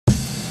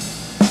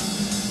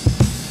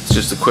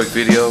It's just a quick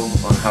video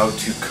on how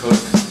to cook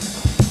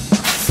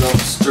some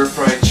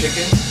stir-fried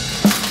chicken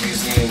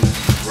using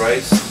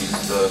rice. Use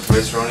the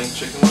rice-roni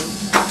chicken one.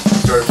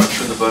 Start by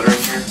putting the butter in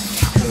here.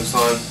 Turn this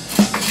on.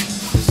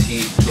 This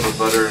heat till the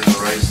butter and the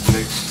rice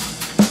mix.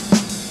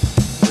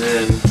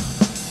 Then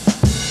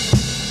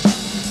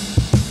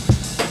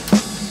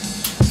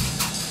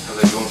have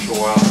that going for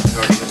a while. I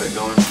already have that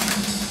going.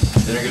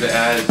 Then you're going to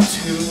add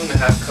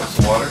 2.5 cups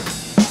of water.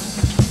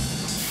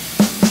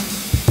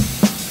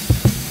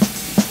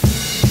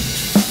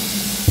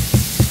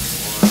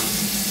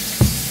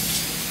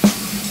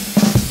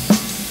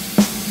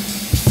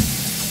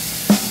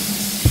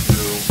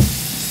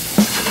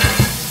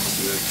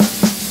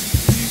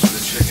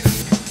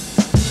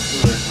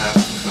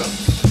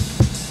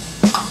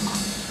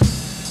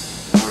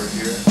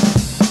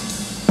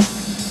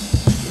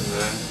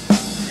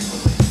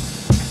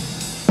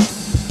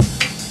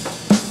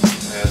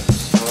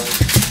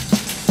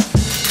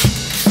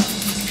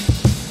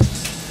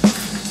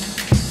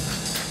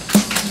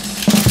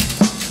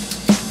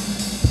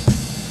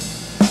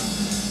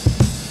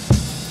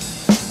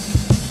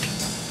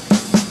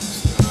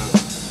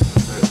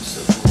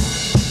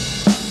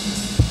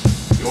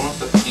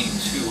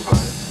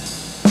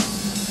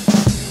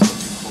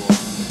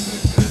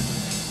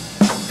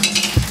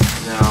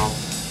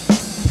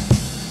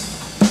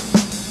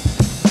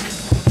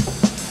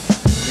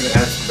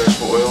 Add some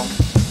vegetable oil,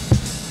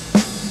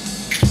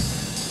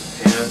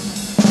 pan,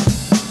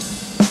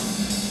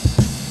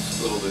 just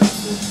a little bit, it's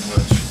a little too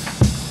much.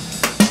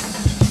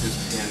 This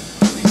pan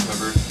completely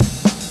covered.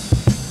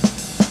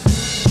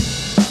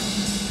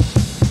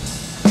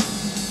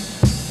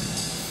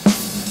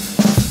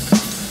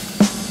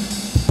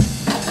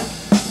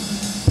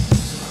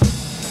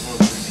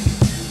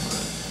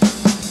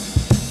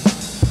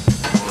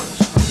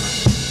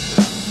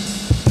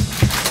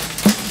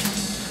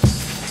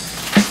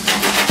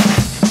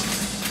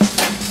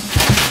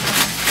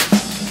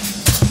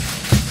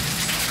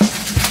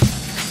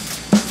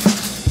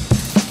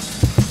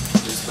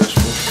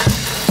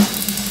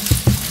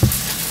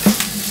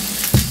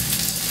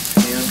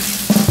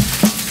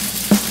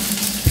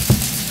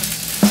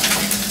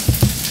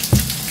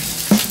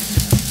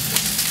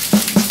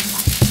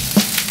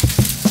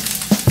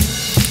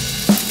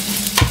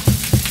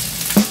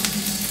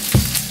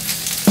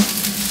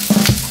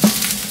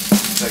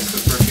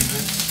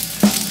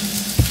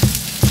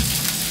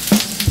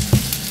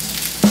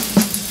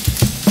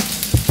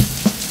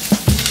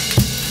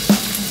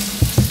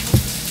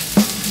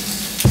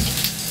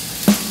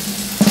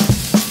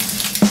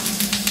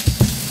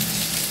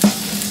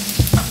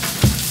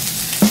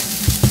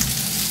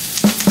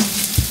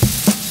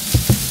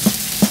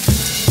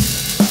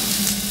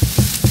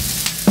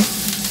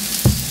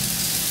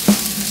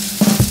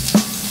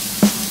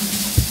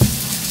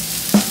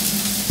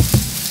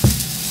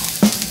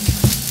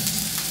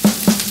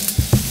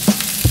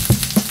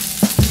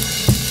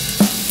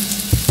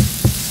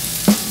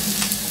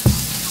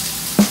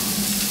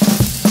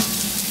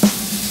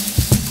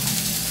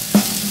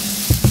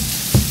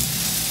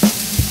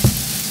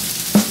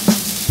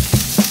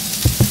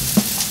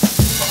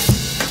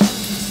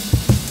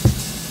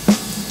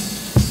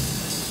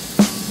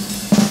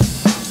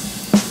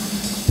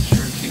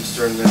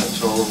 Stirring that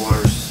until all the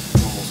water's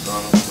almost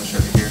gone. I'll push out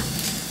of here.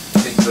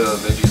 Take the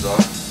veggies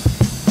off.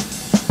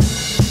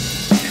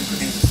 Put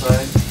these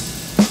aside.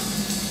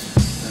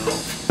 Now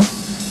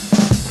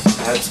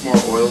add some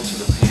more oil to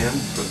the pan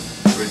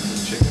ready for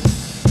the chicken.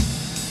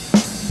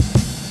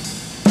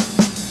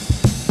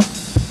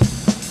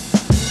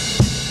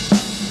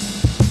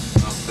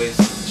 Now place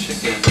the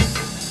chicken in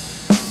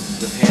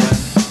the pan.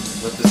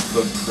 Let this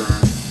cook for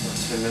about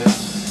 10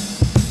 minutes.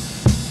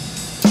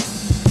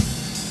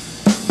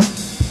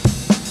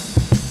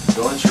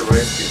 Don't let your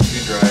rice get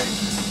too dry.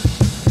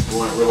 You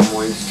want it a little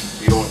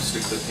moist. You don't want it to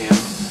stick to the pan.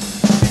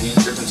 And use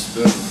a different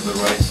spoon for the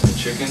rice and the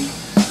chicken.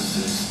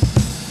 This is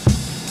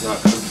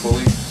not cooked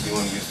fully, so you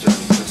want to use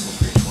different utensils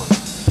for each one.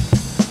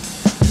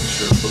 Make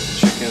sure to flip the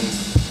chicken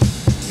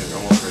and you're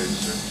almost ready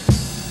to serve.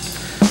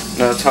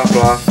 Now to top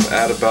it off,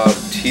 add about a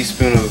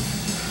teaspoon of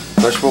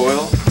vegetable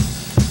oil.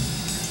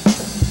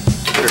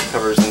 Make sure it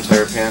covers the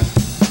entire pan.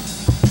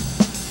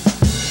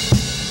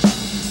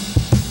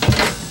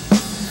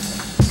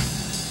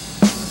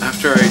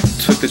 After I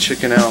took the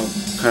chicken out,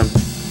 kind of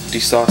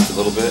desauced it a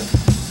little bit,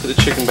 put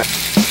the chicken back.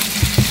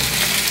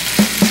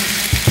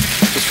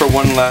 Just for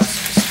one last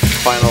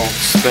final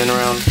spin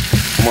around,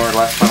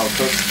 last final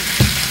cook.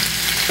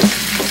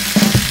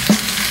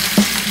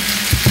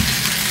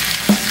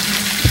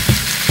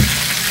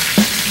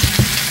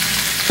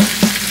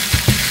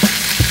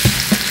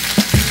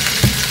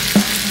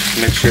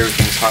 Make sure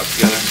everything's hot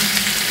together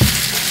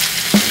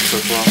and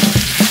cook well.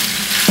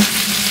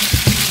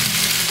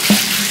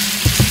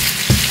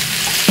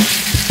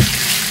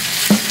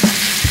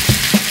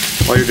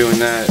 While you're doing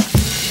that,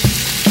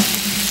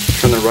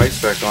 turn the rice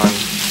back on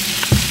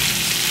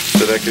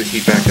so that could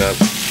heat back up,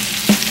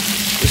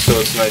 just so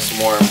it's nice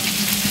and warm. And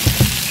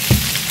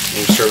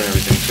you're serving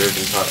everything so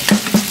everything's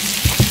hot.